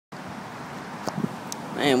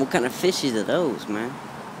Man, what kind of fishies are those, man?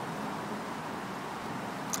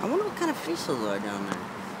 I wonder what kind of fish those are down there.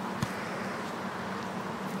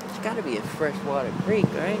 It's gotta be a freshwater creek,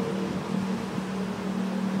 right?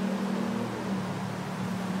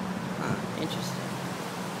 Interesting.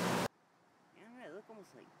 Yeah, they look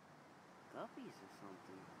almost like guppies or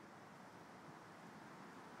something.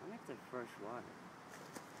 I wonder if they're freshwater.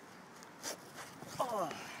 Oh,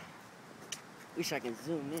 wish I could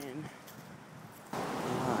zoom in.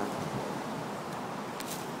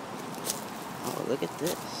 Oh, look at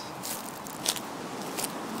this.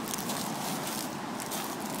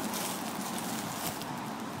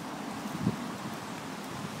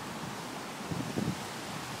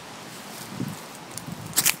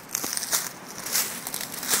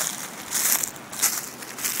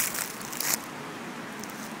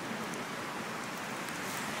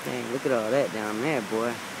 Dang, look at all that down there,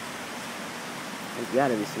 boy. There's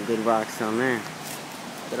gotta be some good rocks down there.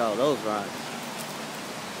 Look at all those rocks.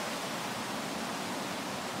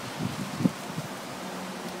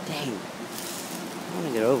 Dang. I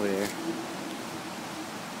wanna get over there.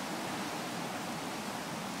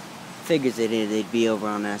 Figures they'd be over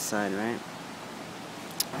on that side, right?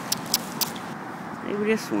 Maybe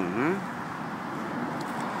this one, huh?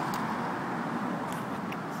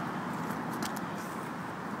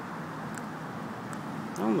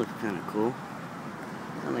 That one looks kinda cool.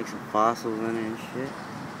 Got like some fossils in it and shit.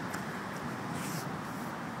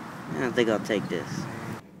 Yeah, I think I'll take this.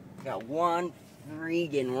 Got one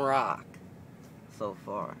freaking rock so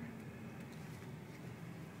far.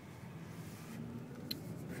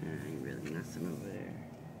 Ain't really nothing over there.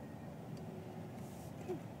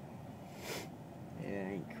 Yeah,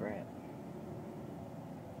 ain't crap.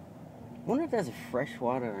 Wonder if that's a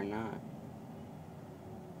freshwater or not.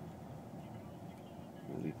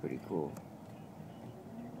 That'd be pretty cool.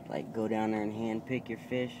 Like, go down there and hand pick your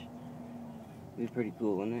fish. Be pretty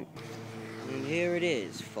cool, wouldn't it? And here it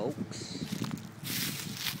is, folks.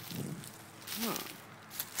 Huh.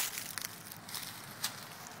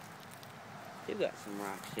 Still got some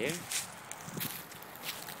rocks here.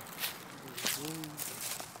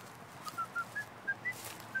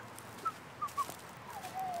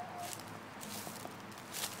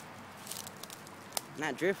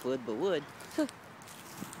 Not driftwood, but wood. I'm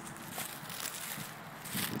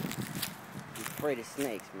afraid of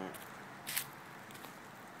snakes, man.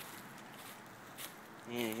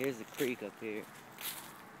 Man, here's the creek up here.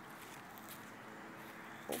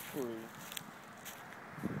 Hopefully,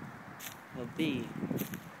 there'll be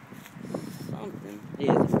something.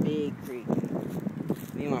 Yeah, it's a big creek.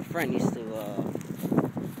 Me and my friend used to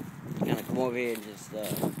kind of come over here and just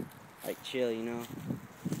like chill, you know,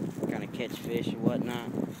 kind of catch fish or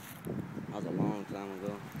whatnot. That was a long time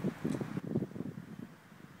ago.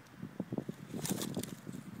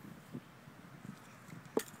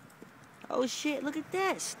 Oh shit, look at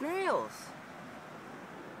that, snails.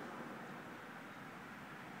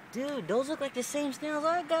 Dude, those look like the same snails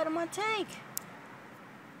I got in my tank.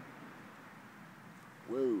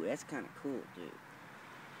 Whoa, that's kind of cool, dude.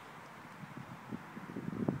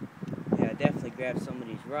 Yeah, I definitely grab some of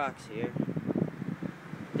these rocks here.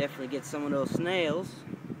 Definitely get some of those snails.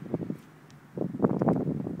 Let's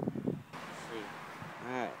see.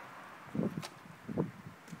 Alright.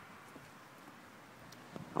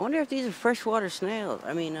 I wonder if these are freshwater snails.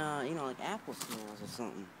 I mean, you know, like apple snails or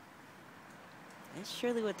something. That's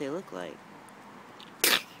surely what they look like.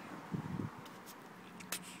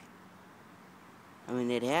 I mean,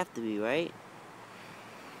 they'd have to be, right?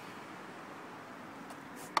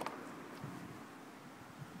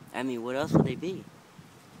 I mean, what else would they be?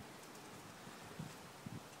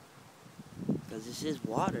 Because this is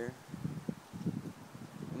water.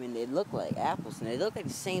 I mean, they look like apples. They look like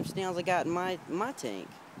the same snails I got in my tank.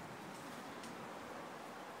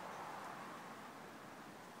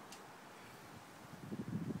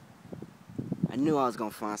 I knew I was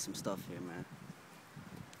gonna find some stuff here, man.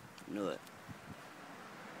 Knew it.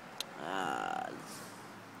 Let's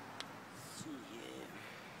see here.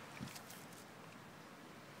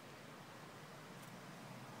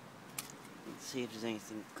 Let's see if there's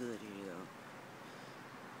anything good here, though.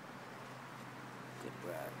 Good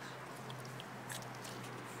rocks.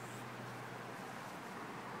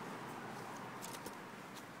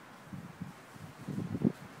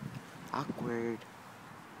 Awkward.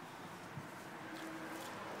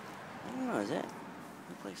 I don't know, is that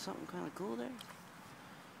look like something kind of cool there?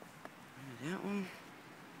 Maybe that one.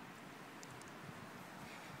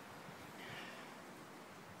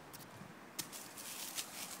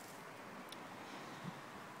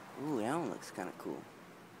 Ooh, that one looks kind of cool.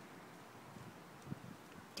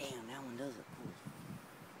 Damn, that one does look cool.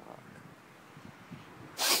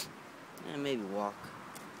 And maybe walk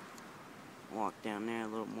down there a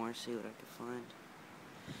little more, see what I can find.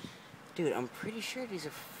 Dude, I'm pretty sure these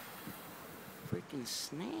are freaking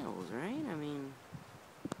snails, right? I mean,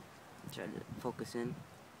 try to focus in.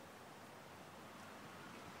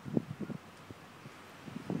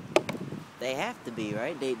 They have to be,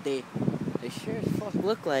 right? They sure as fuck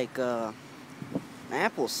look like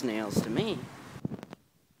apple snails to me.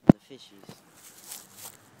 The fishies.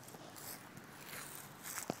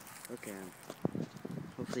 Okay.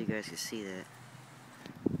 Hopefully you guys can see that.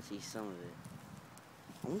 See some of it.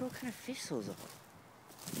 I wonder what kind of fish those are.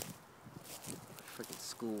 Freaking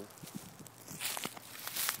school.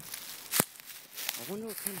 I wonder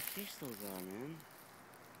what kind of fish those are, man.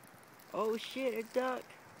 Oh shit, a duck.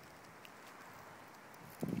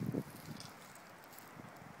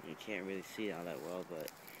 You can't really see it all that well,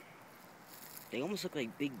 but they almost look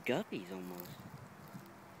like big guppies almost.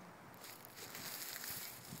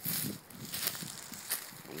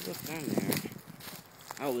 Let's look down there.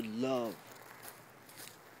 I would love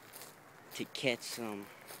to catch some,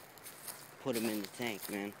 put them in the tank,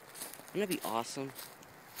 man. Wouldn't that be awesome?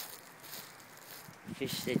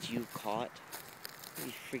 Fish that you caught.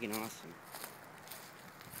 That'd be freaking awesome.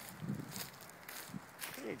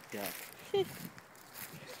 Look at a duck.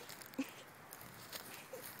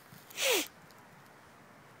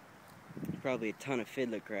 Probably a ton of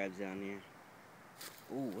fiddler crabs down there.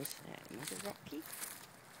 Ooh, what's that? Another rocky?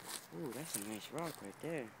 Ooh, that's a nice rock right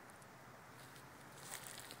there.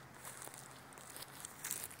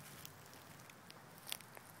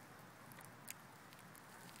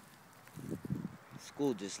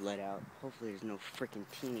 School just let out. Hopefully there's no freaking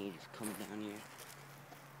teenagers coming down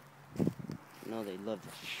here. I know they love to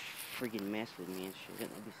freaking mess with me and shit.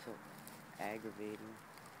 That'd be so aggravating.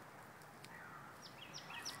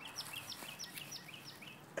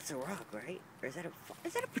 That's a rock, right? Or is that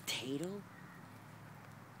a potato?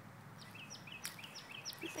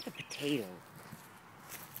 It's like a potato.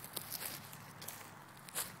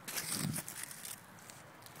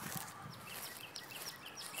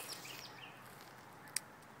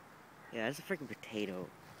 Yeah, that's a freaking potato.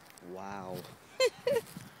 Wow.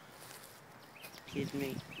 Kidding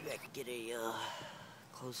me? Maybe I could get a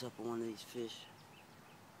close up on one of these fish.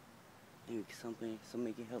 Maybe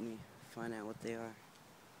somebody can help me find out what they are.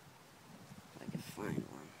 If I can find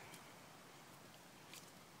one.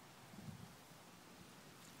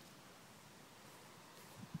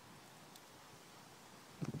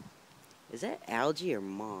 Is that algae or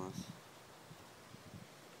moss?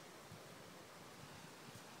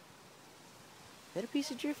 Is that a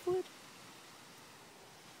piece of driftwood?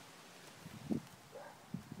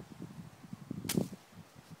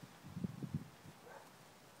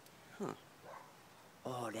 Huh.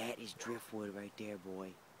 Oh, that is driftwood right there, boy.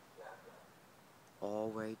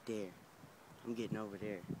 All right there. I'm getting over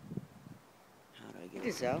there. How do I get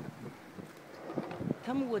this out?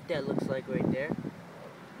 Tell me what that looks like right there.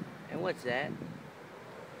 And what's that?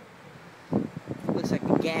 Looks like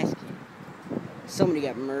a gasket. Somebody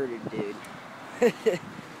got murdered, dude.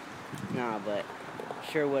 Nah, but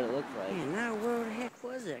sure what it looks like. Man, now where the heck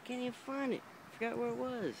was it? I can't even find it. Forgot where it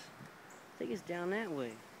was. I think it's down that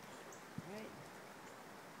way. Right?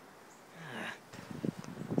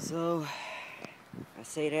 So, I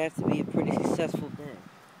say it has to be a pretty successful day.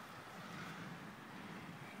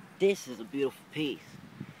 This is a beautiful piece.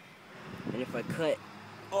 And if I cut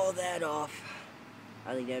all that off,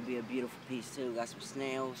 I think that'd be a beautiful piece too. Got some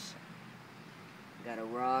snails. Got a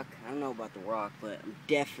rock. I don't know about the rock, but I'm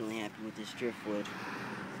definitely happy with this driftwood.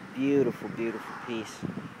 Beautiful, beautiful piece.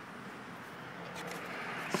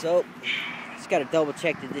 So, just gotta double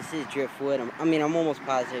check that this is driftwood. I'm almost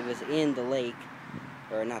positive it's in the lake,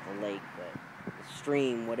 or not the lake, but the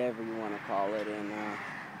stream, whatever you want to call it. And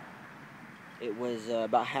it was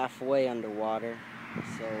about halfway underwater.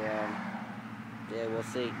 So, yeah, we'll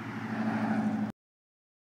see.